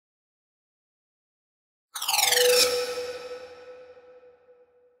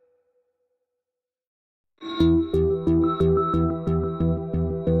Hey,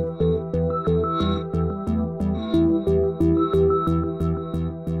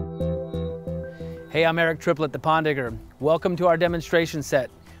 I'm Eric Triplett, the Pond Digger. Welcome to our demonstration set,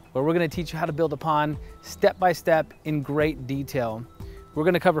 where we're going to teach you how to build a pond step by step in great detail. We're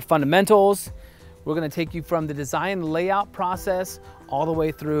going to cover fundamentals. We're going to take you from the design layout process all the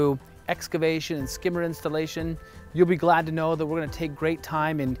way through excavation and skimmer installation. You'll be glad to know that we're going to take great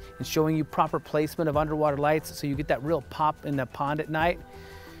time in showing you proper placement of underwater lights so you get that real pop in the pond at night.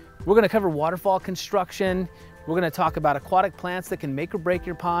 We're going to cover waterfall construction. We're going to talk about aquatic plants that can make or break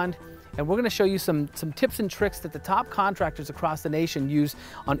your pond. And we're going to show you some tips and tricks that the top contractors across the nation use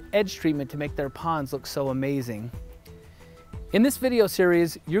on edge treatment to make their ponds look so amazing. In this video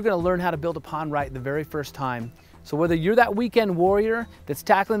series, you're going to learn how to build a pond right the very first time. So whether you're that weekend warrior that's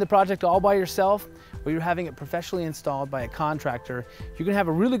tackling the project all by yourself, or you're having it professionally installed by a contractor, you're going to have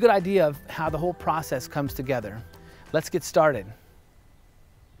a really good idea of how the whole process comes together. Let's get started.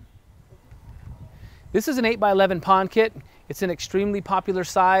 This is an 8x11 pond kit. It's an extremely popular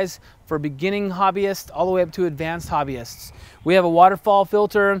size for beginning hobbyists all the way up to advanced hobbyists. We have a waterfall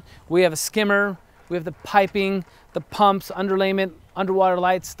filter, we have a skimmer, we have the piping, the pumps, underlayment, underwater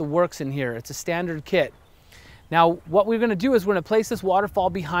lights, the works in here. It's a standard kit. Now, what we're gonna do is we're gonna place this waterfall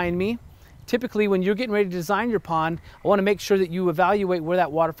behind me. Typically, when you're getting ready to design your pond, I wanna make sure that you evaluate where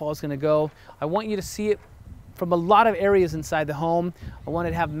that waterfall is gonna go. I want you to see it from a lot of areas inside the home. I want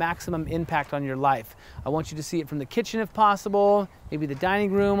it to have maximum impact on your life. I want you to see it from the kitchen if possible, maybe the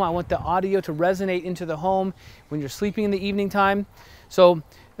dining room. I want the audio to resonate into the home when you're sleeping in the evening time. So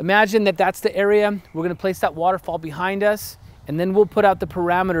imagine that that's the area. We're gonna place that waterfall behind us, and then we'll put out the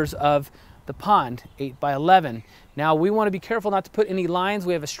parameters of the pond, 8x11. Now we want to be careful not to put any lines.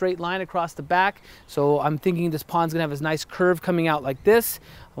 We have a straight line across the back, so I'm thinking this pond's gonna have this nice curve coming out like this.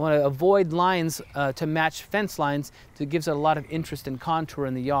 I want to avoid lines to match fence lines, so it gives it a lot of interest and contour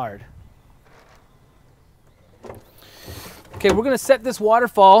in the yard. Okay, we're gonna set this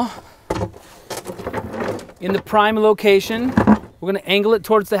waterfall in the prime location. We're gonna angle it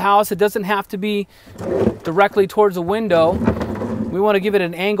towards the house. It doesn't have to be directly towards a window. We want to give it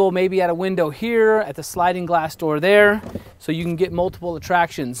an angle maybe at a window here, at the sliding glass door there, so you can get multiple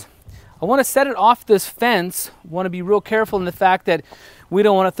attractions. I want to set it off this fence. I want to be real careful in the fact that we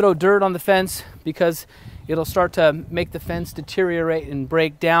don't want to throw dirt on the fence because it'll start to make the fence deteriorate and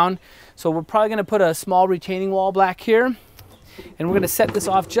break down. So we're probably going to put a small retaining wall back here, and we're going to set this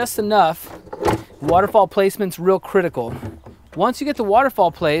off just enough. Waterfall placement's real critical. Once you get the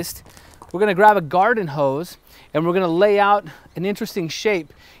waterfall placed, we're going to grab a garden hose and we're going to lay out an interesting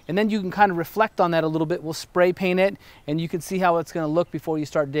shape, and then you can kind of reflect on that a little bit. We'll spray paint it and you can see how it's going to look before you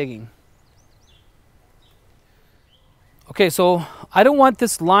start digging. Okay, so I don't want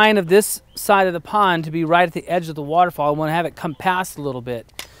this line of this side of the pond to be right at the edge of the waterfall. I want to have it come past a little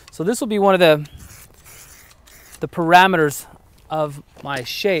bit. So this will be one of the parameters of my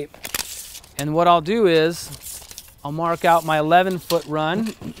shape. And what I'll do is I'll mark out my 11-foot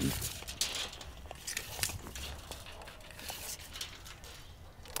run.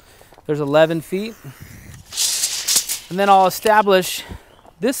 There's 11 feet. And then I'll establish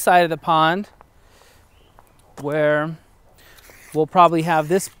this side of the pond where we'll probably have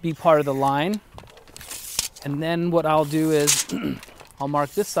this be part of the line. And then what I'll do is I'll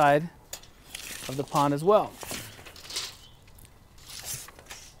mark this side of the pond as well.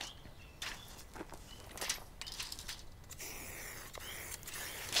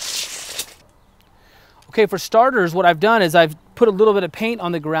 Okay, for starters, what I've done is I've put a little bit of paint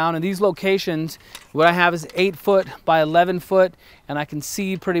on the ground. In these locations, what I have is 8 foot by 11 foot, and I can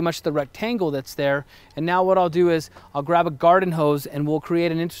see pretty much the rectangle that's there. And now what I'll do is I'll grab a garden hose and we'll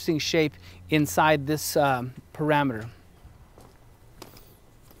create an interesting shape inside this parameter.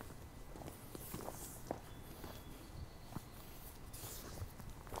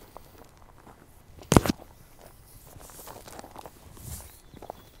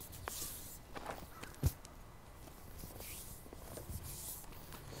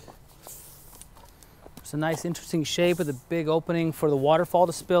 It's a nice interesting shape with a big opening for the waterfall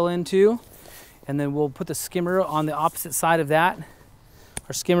to spill into. And then we'll put the skimmer on the opposite side of that.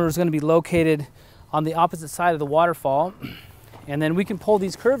 Our skimmer is going to be located on the opposite side of the waterfall. And then we can pull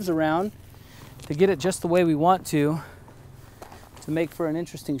these curves around to get it just the way we want to make for an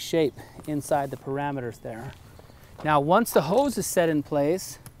interesting shape inside the parameters there. Now, once the hose is set in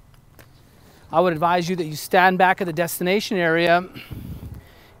place, I would advise you that you stand back at the destination area,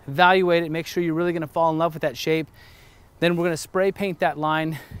 evaluate it, make sure you're really going to fall in love with that shape. Then we're going to spray paint that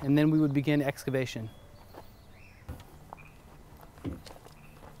line, and then we would begin excavation.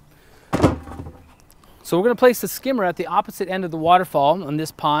 So we're going to place the skimmer at the opposite end of the waterfall on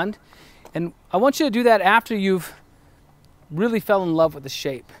this pond. And I want you to do that after you've really fell in love with the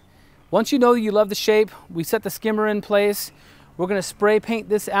shape. Once you know that you love the shape, we set the skimmer in place. We're going to spray paint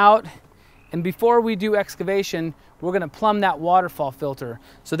this out. And before we do excavation, we're going to plumb that waterfall filter.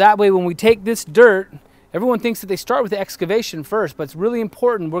 So that way when we take this dirt, everyone thinks that they start with the excavation first, but it's really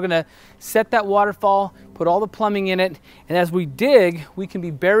important. We're going to set that waterfall, put all the plumbing in it, and as we dig, we can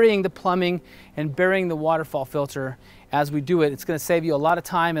be burying the plumbing and burying the waterfall filter as we do it. It's going to save you a lot of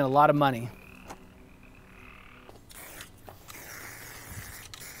time and a lot of money.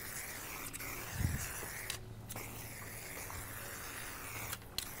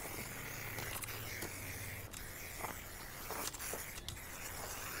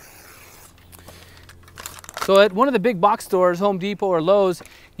 So at one of the big box stores, Home Depot or Lowe's,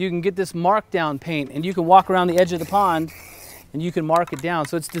 you can get this mark down paint, and you can walk around the edge of the pond and you can mark it down.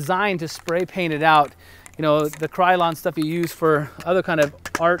 So it's designed to spray paint it out. You know, the Krylon stuff you use for other kind of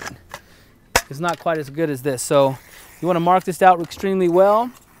art is not quite as good as this. So you want to mark this out extremely well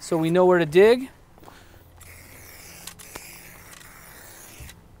so we know where to dig.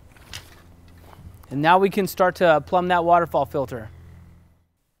 And now we can start to plumb that waterfall filter.